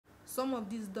Some of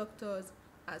these doctors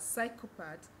are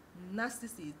psychopaths,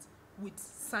 narcissists with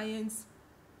science.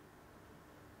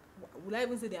 Will I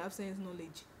even say they have science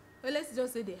knowledge? Well, let's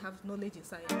just say they have knowledge in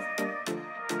science.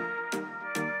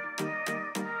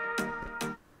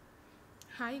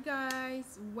 Hi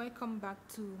guys, welcome back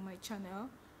to my channel.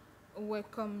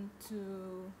 Welcome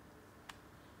to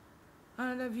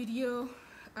another video,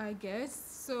 I guess.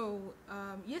 So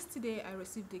yesterday I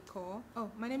received a call. Oh,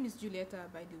 my name is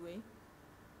Julieta, by the way,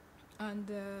 and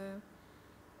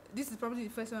this is probably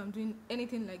the first time I'm doing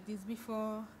anything like this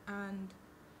before, and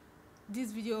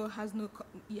this video has no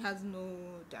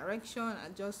direction.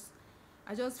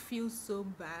 I just feel so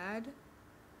bad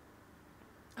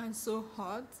and so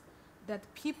hot that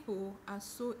people are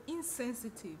so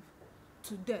insensitive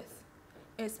to death,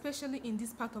 especially in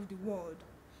this part of the world.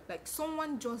 Like,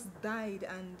 someone just died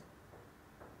and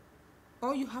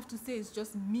all you have to say is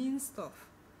just mean stuff.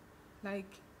 Like,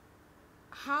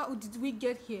 how did we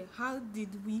get here? How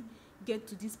did we get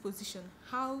to this position?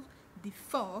 How the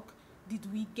fuck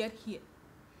did we get here?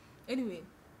 Anyway,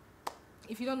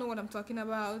 if you don't know what I'm talking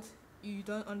about, you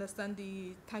don't understand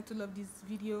the title of this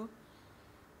video,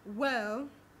 well,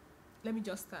 let me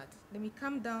just start. Let me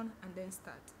calm down and then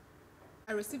start.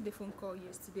 I received a phone call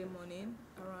yesterday morning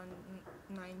around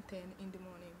 9:10 in the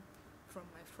morning from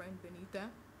my friend Benita.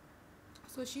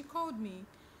 So she called me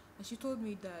and she told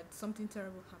me that something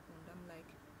terrible happened. I'm like,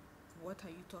 what are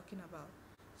you talking about?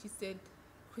 She said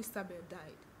Christabel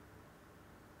died.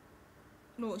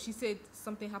 No, she said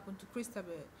something happened to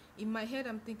Christabel. In my head,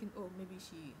 I'm thinking, oh, maybe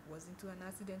she was into an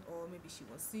accident or maybe she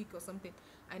was sick or something.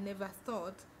 I never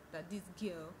thought that this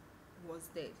girl was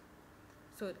dead.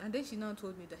 So, and then she now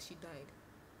told me that she died.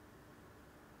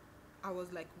 I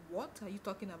was like, what are you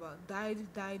talking about? Died,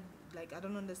 like, I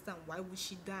don't understand. Why would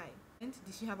she die? And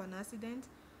did she have an accident?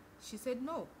 She said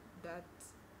no, that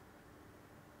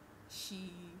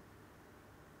she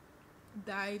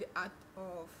died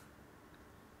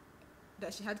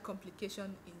that she had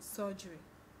complication in surgery.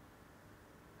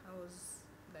 I was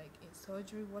like, in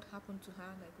surgery? What happened to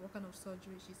her? Like, what kind of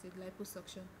surgery? She said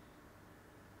liposuction.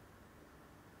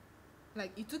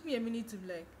 Like, it took me a minute to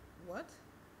be like, what?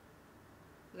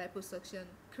 Liposuction.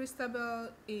 Christabel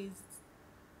is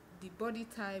the body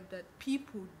type that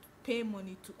people pay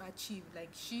money to achieve. Like,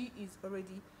 she is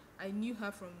already, I knew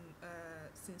her from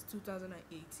since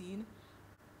 2018.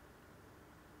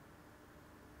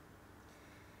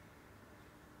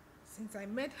 Since I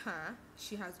met her,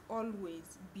 she has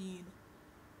always been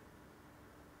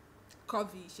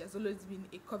curvy. She has always been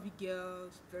a curvy girl.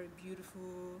 She's very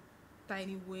beautiful,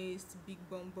 tiny waist, big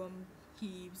bum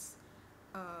hips,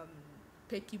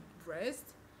 pecky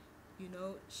breast. You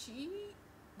know,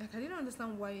 I didn't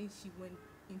understand why she went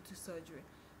into surgery.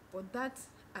 But that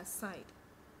aside,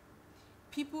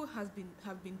 people have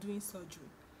been doing surgery.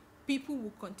 People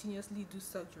will continuously do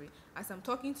surgery. As I'm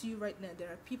talking to you right now, there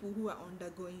are people who are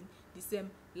undergoing the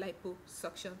same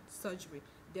liposuction surgery.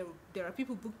 There are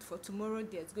people booked for tomorrow.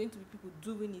 There's going to be people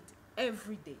doing it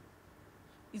every day.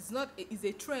 It's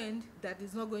a trend that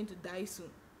is not going to die soon.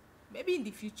 Maybe in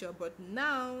the future, but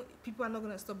now people are not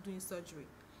going to stop doing surgery.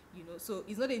 You know, so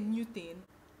it's not a new thing.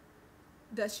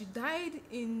 That she died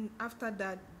after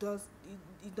that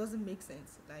it doesn't make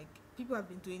sense. Like, people have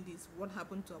been doing this. What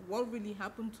happened to her? What really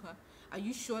happened to her? Are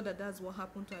you sure that that's what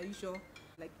happened to her? Are you sure?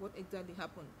 Like, what exactly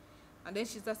happened? And then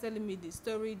she started telling me the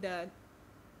story that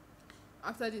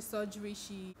after the surgery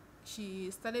she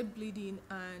started bleeding,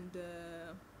 and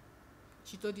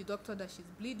she told the doctor that she's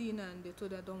bleeding, and they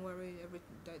told her, don't worry,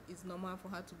 that it's normal for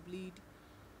her to bleed.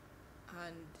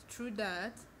 And through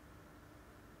that,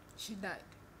 she died.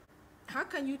 How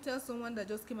can you tell someone that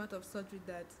just came out of surgery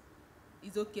that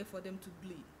it's okay for them to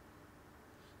bleed?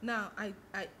 Now,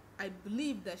 I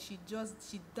believe that she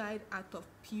died out of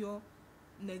pure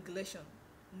neglection.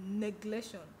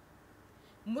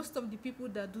 Most of the people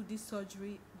that do this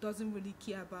surgery doesn't really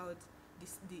care about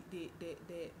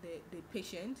the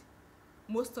patient.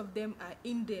 Most of them are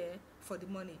in there for the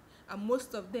money, and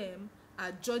most of them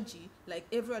are judgy, like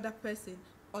every other person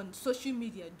on social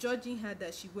media, judging her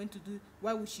that she went to do.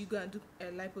 Why would she go and do a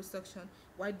liposuction?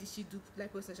 Why did she do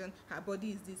liposuction? Her body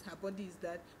is this, her body is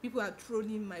that. People are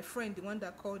trolling my friend, the one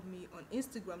that called me on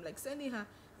Instagram, like sending her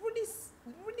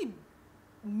really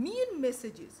mean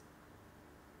messages.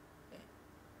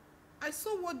 I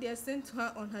saw what they sent to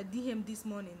her on her DM this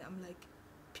morning. I'm like,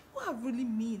 people are really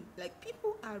mean. Like,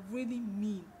 people are really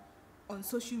mean on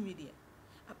social media.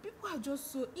 And people are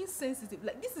just so insensitive.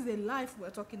 Like, this is a life we're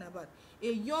talking about.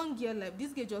 A young girl, like,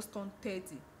 this girl just turned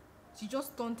 30. She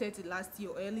just turned 30 last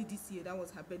year or early this year. That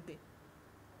was her birthday.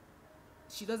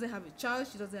 She doesn't have a child.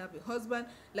 She doesn't have a husband.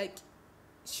 Like,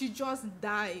 She just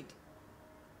died.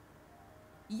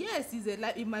 Yes, it's a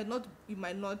life. You might not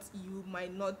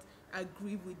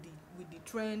agree with the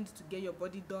trend to get your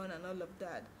body done and all of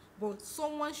that, but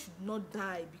someone should not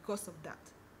die because of that.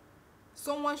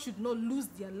 Someone should not lose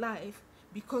their life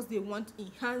because they want to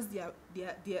enhance their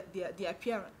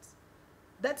appearance.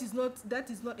 That is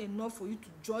not enough for you to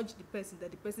judge the person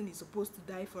that the person is supposed to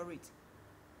die for it.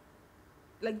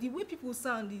 Like, the way people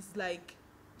sound is like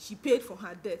she paid for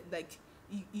her death, like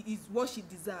it is what she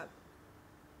deserved.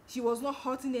 She was not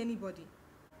hurting anybody.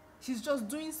 She's just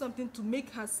doing something to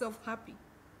make herself happy.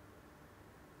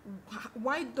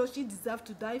 Why does she deserve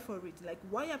to die for it? Like,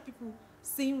 why are people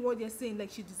saying what they're saying, like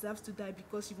she deserves to die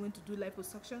because she went to do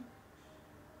liposuction?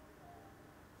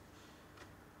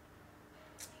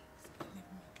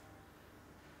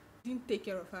 Didn't take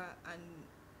care of her, and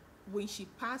when she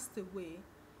passed away,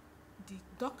 the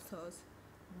doctors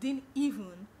didn't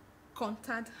even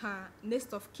contact her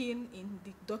next of kin in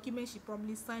the document she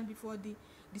probably signed before the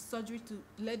surgery, to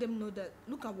let them know that,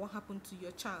 look at what happened to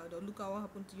your child, or look at what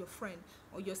happened to your friend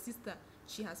or your sister.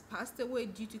 She has passed away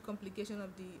due to complication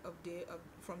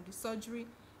from the surgery.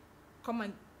 Come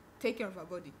and take care of her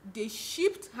body. They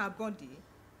shipped her body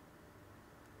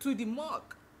to the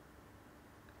morgue,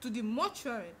 to the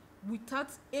mortuary, without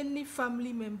any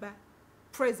family member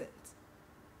present.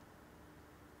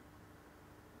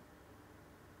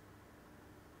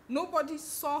 Nobody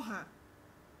saw her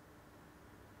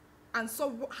and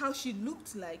saw how she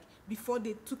looked like before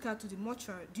they took her to the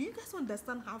mortuary. Do you guys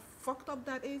understand how fucked up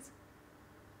that is?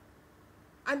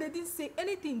 And they didn't say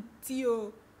anything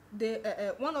till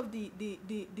one of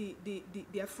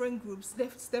their friend groups,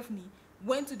 Stephanie,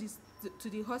 went to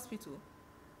the hospital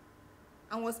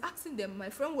and was asking them, my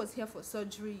friend was here for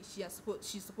surgery,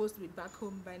 she's supposed to be back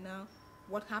home by now,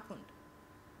 what happened?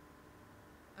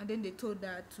 And then they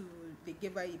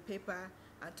gave her a paper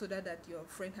and told her that your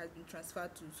friend has been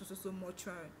transferred to so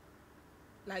mortuary.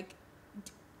 Like,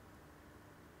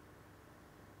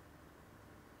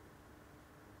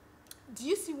 do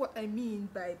you see what I mean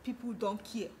by people don't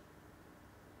care?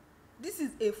 This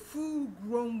is a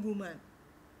full-grown woman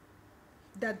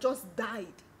that just died,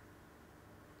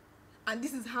 and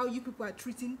this is how you people are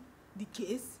treating the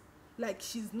case. Like,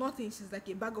 she's nothing. She's like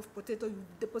a bag of potato. You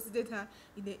deposited her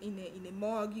in a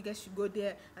morgue. You guys should go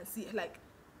there and see. Like,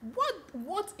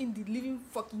 what in the living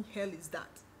fucking hell is that?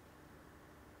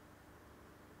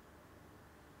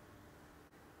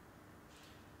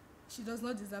 She does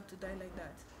not deserve to die like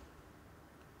that.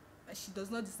 And she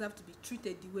does not deserve to be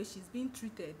treated the way she's being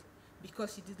treated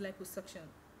because she did liposuction.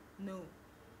 No.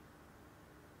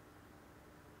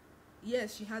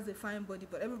 Yes, she has a fine body,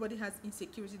 but everybody has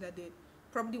insecurity that they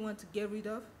probably want to get rid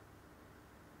of.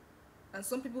 And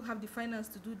some people have the finance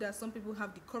to do that. Some people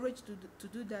have the courage to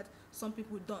do that. Some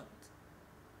people don't.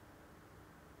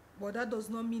 But that does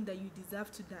not mean that you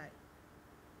deserve to die.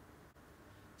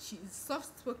 She is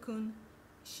soft-spoken.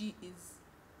 She is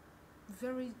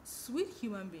very sweet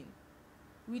human being.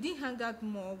 We didn't hang out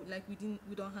more, like we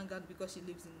don't hang out because she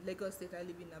lives in Lagos State, I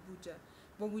live in Abuja.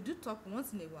 But we do talk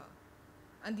once in a while.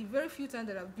 And the very few times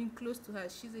that I've been close to her,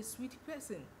 she's a sweet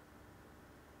person.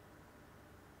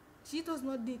 She does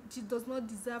not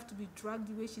deserve to be dragged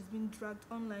the way she's been dragged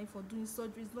online for doing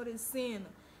surgery. It's not a sin.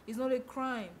 It's not a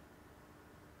crime.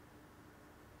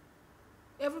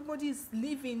 Everybody is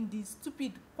leaving these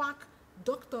stupid quack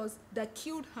doctors that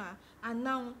killed her and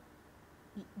now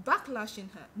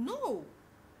backlashing her. No.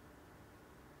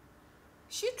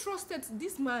 She trusted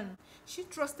this man. She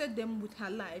trusted them with her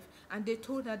life, and they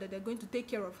told her that they're going to take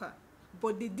care of her.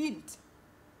 But they didn't.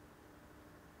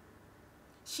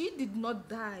 She did not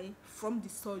die from the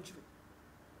surgery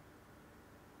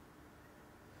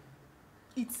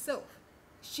itself.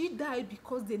 She died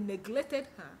because they neglected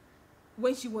her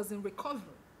when she was in recovery.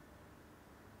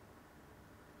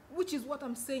 Which is what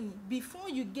I'm saying. Before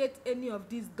you get any of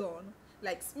this done,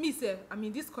 like me, sir, I'm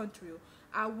in this country,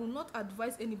 I will not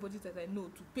advise anybody that I know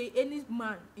to pay any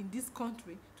man in this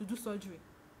country to do surgery.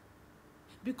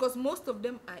 Because most of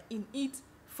them are in it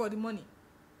for the money.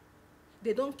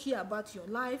 They don't care about your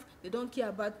life. They don't care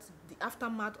about the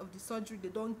aftermath of the surgery. They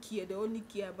don't care. They only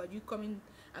care about you coming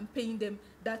and paying them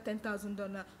that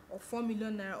 $10,000 or 4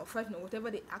 million naira or 5 million, whatever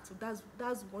they ask for.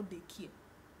 That's what they care.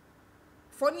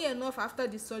 Funny enough, after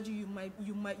the surgery,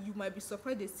 you might be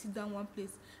surprised they sit down one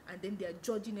place and then they are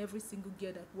judging every single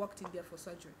girl that walked in there for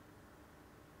surgery.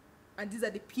 And these are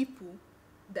the people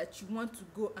that you want to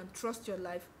go and trust your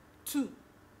life to.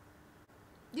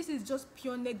 This is just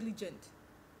pure negligent.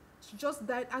 She just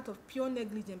died out of pure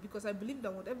negligence, because I believe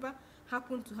that whatever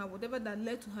happened to her, whatever that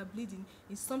led to her bleeding,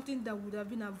 is something that would have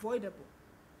been avoidable.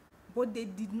 But they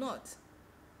did not.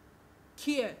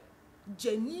 care,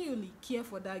 genuinely care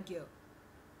for that girl.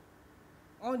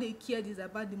 All they cared is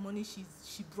about the money she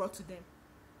brought to them.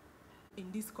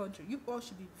 In this country, you all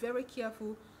should be very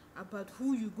careful about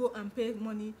who you go and pay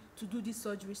money to do these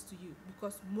surgeries to you,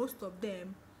 because most of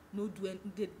them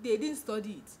they didn't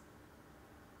study it.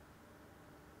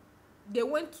 They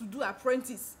went to do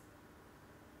apprentice.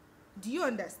 Do you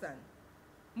understand?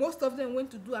 Most of them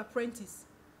went to do apprentice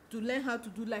to learn how to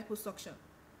do liposuction.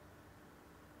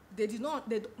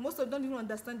 Most of them didn't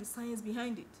understand the science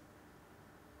behind it.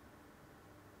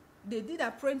 They did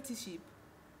apprenticeship,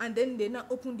 and then they now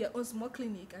open their own small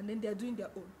clinic, and then they are doing their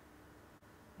own.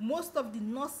 Most of the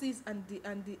nurses and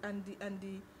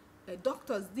the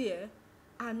doctors there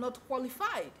are not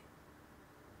qualified.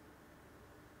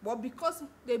 But because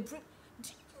they bring,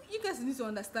 you guys need to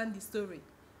understand the story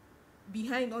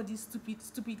behind all these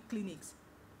stupid clinics.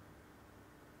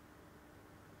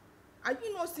 Are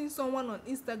you not seeing someone on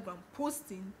Instagram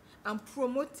posting and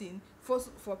promoting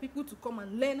for people to come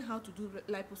and learn how to do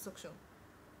liposuction?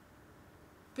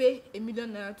 Pay $1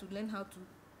 million to learn how to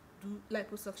do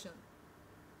liposuction.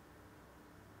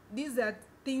 These are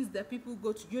things that people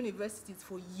go to universities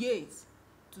for years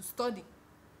to study.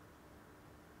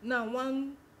 Now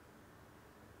one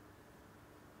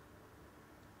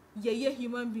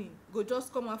human being go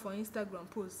just come out for Instagram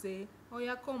post say, oh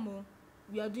yeah, come on,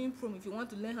 we are doing promo. If you want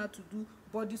to learn how to do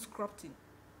body sculpting,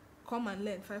 come and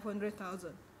learn.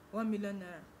 500,000, 1 million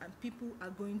naira, and people are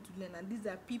going to learn. And these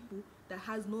are people that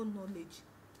has no knowledge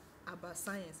about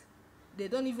science. They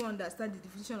don't even understand the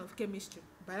definition of chemistry,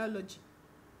 biology.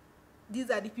 These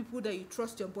are the people that you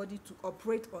trust your body to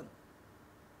operate on.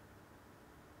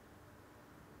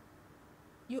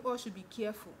 You all should be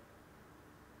careful.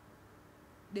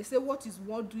 They say what is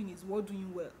worth doing is worth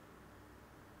doing well.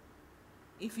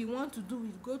 If you want to do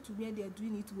it, go to where they are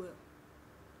doing it well,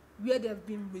 where there have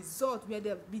been results, where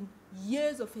there have been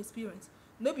years of experience.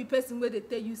 No be person where they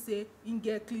tell you say in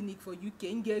get clinic for UK,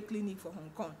 in get clinic for Hong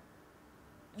Kong.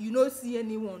 You don't see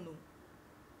anyone, no.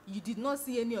 You did not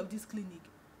see any of this clinic.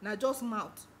 Now just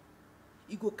mouth.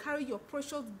 You go carry your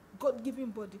precious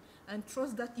God-given body and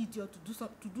trust that idiot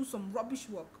to do some rubbish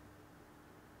work.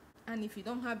 And if you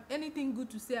don't have anything good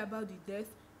to say about the death,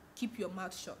 keep your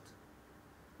mouth shut.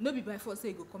 No be by force say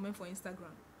you go comment for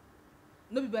Instagram.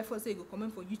 No be by force say you go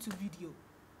comment for YouTube video.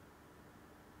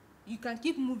 You can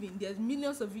keep moving. There's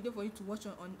millions of videos for you to watch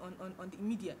on the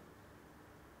media.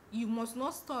 You must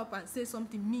not stop and say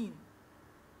something mean.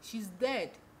 She's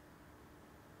dead.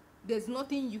 There's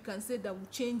nothing you can say that will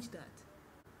change that.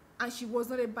 And she was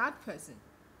not a bad person.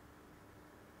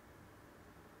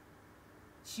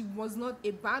 She was not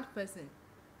a bad person.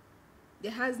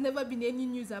 There has never been any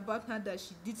news about her that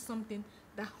she did something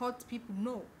that hurt people.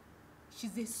 No.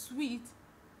 She's a sweet.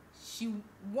 She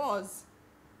was.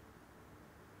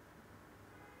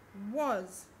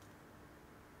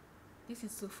 This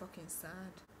is so fucking sad.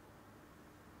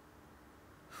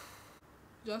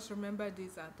 Just remember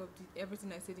this out of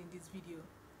everything I said in this video,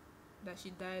 that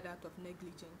she died out of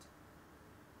negligence.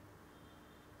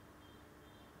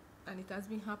 And it has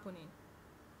been happening.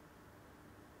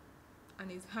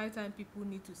 And it's high time people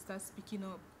need to start speaking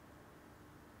up.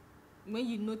 When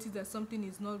you notice that something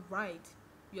is not right,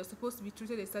 you're supposed to be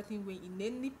treated a certain way in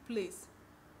any place.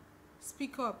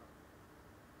 Speak up.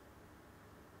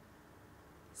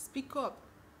 Speak up.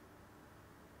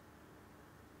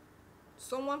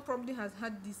 Someone probably has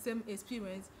had the same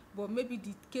experience, but maybe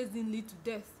the case didn't lead to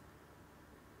death.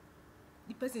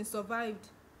 The person survived.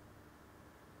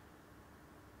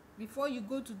 Before you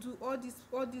go to do all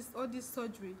this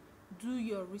surgery, do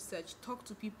your research. Talk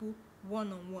to people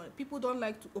one-on-one. People don't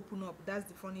like to open up. That's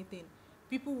the funny thing.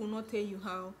 People will not tell you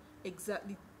how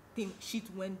exactly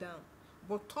shit went down.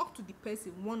 But talk to the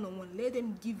person one-on-one. Let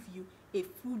them give you a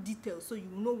full detail so you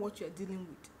know what you're dealing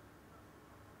with.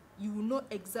 You will know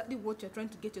exactly what you're trying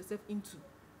to get yourself into.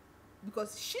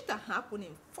 Because shit are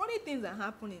happening. Funny things are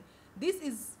happening. This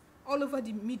is all over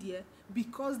the media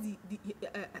because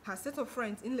her set of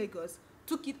friends in Lagos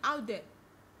took it out there.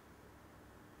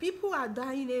 People are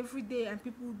dying every day and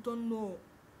people don't know.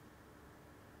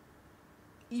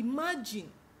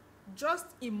 Imagine, just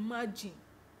imagine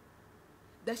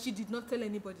that she did not tell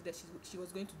anybody that she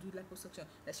was going to do liposuction,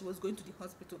 that she was going to the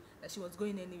hospital, that she was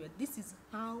going anywhere. This is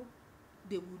how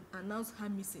they would announce her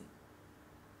missing.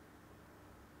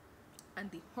 And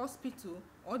the hospital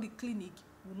or the clinic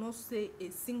will not say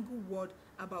a single word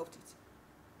about it.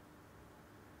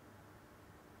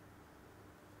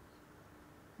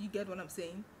 You get what I'm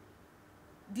saying?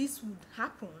 This would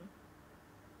happen,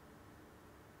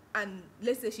 and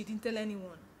let's say she didn't tell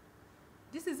anyone.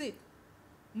 This is it.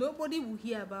 Nobody will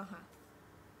hear about her.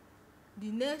 The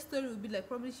next story will be like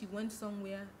probably she went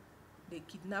somewhere, they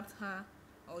kidnapped her,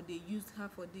 or they used her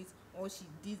for this, or she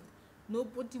did.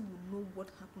 Nobody will know what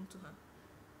happened to her.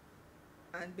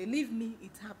 And believe me,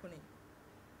 it's happening.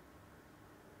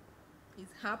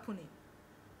 It's happening.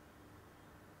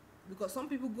 Because some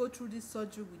people go through this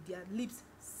surgery with their lips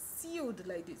sealed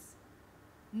like this.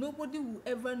 Nobody will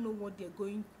ever know what they're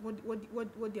going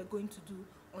to do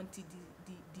until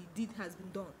the deed has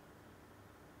been done.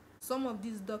 Some of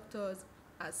these doctors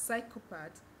are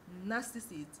psychopaths,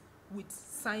 narcissists with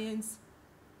science.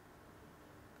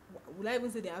 Will I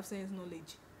even say they have science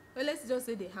knowledge? Well, let's just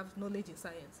say they have knowledge in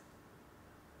science.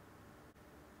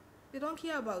 They don't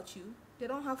care about you. They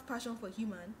don't have passion for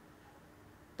human.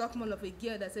 Talk more of a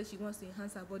girl that says she wants to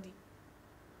enhance her body.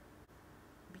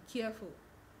 Be careful.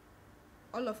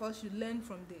 All of us should learn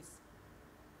from this.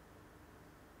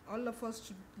 All of us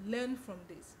should learn from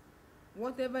this.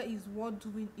 Whatever is worth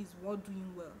doing is worth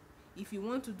doing well. If you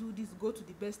want to do this, go to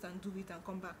the best and do it and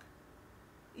come back.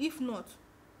 If not,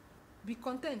 be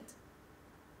content.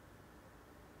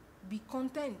 Be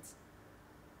content.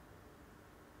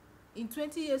 In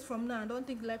 20 years from now, I don't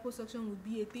think liposuction will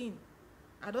be a thing.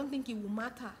 I don't think it will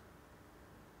matter.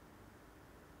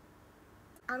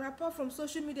 And apart from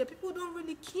social media, people don't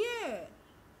really care.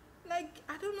 Like,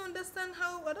 I don't even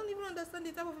understand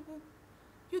the type of people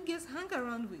you guys hang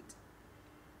around with.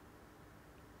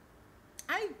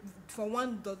 I, for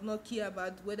one, does not care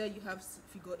about whether you have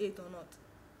figure 8 or not.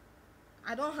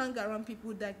 I don't hang around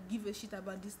people that give a shit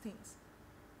about these things.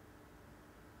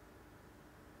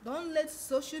 Don't let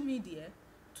social media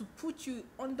to put you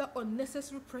under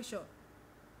unnecessary pressure.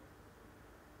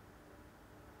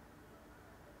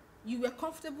 You were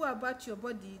comfortable about your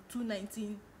body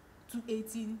 219,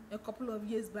 218 a couple of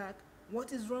years back.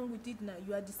 What is wrong with it now?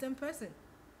 You are the same person.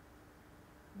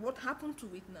 What happened to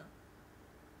it now?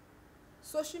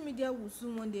 Social media will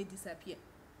soon one day disappear.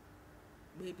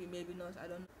 Maybe not, I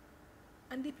don't know.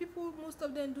 And the people most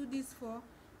of them do this for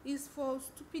is for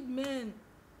stupid men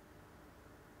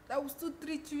that will still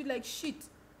treat you like shit.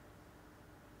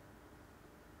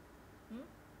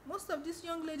 Most of these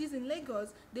young ladies in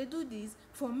Lagos, they do this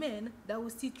for men that will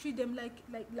still treat them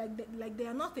like they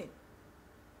are nothing.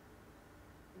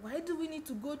 Why do we need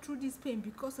to go through this pain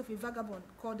because of a vagabond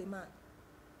called a man?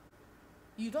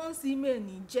 You don't see men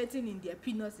injecting in their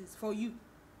penises for you.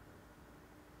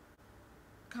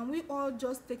 Can we all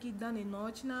just take it down a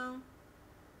notch now?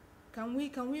 Can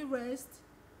we rest?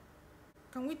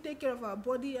 Can we take care of our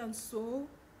body and soul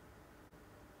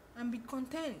and be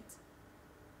content?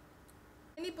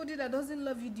 Anybody that doesn't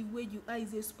love you the way you are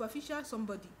is a superficial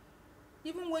somebody.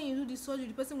 Even when you do the surgery,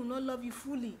 the person will not love you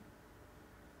fully.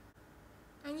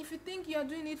 And if you think you are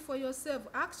doing it for yourself,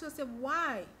 ask yourself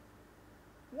why.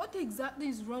 What exactly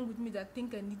is wrong with me that I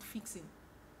think I need fixing?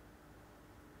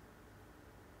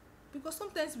 Because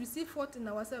sometimes we see fault in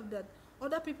ourselves that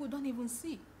other people don't even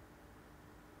see.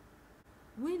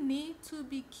 We need to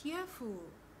be careful.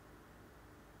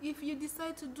 If you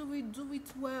decide to do it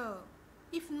well.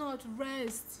 If not,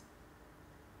 rest.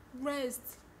 Rest.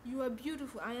 You are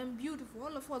beautiful. I am beautiful.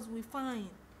 All of us, we fine.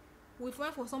 We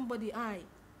fine for somebody eye.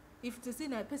 If to see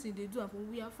that person they do,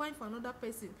 we are fine for another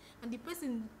person. And the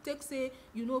person takes say,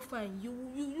 you know, fine.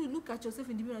 You look at yourself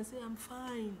in the mirror and say, I'm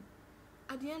fine.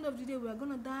 At the end of the day, we are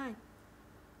gonna die.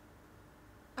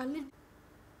 And live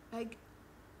like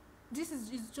this is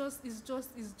it's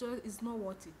not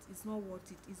worth it. It's not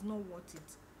worth it. It's not worth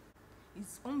it.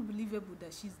 It's unbelievable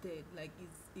that she's dead. Like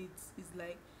it's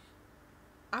like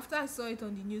after I saw it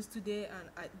on the news today,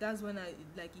 and that's when it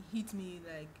hit me.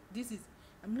 Like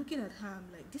I'm looking at her. I'm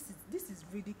like, this is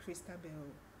really Christabel.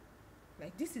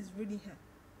 Like this is really her.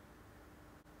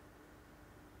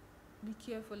 Be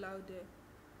careful out there.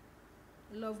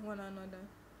 Love one another.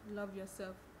 Love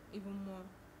yourself even more.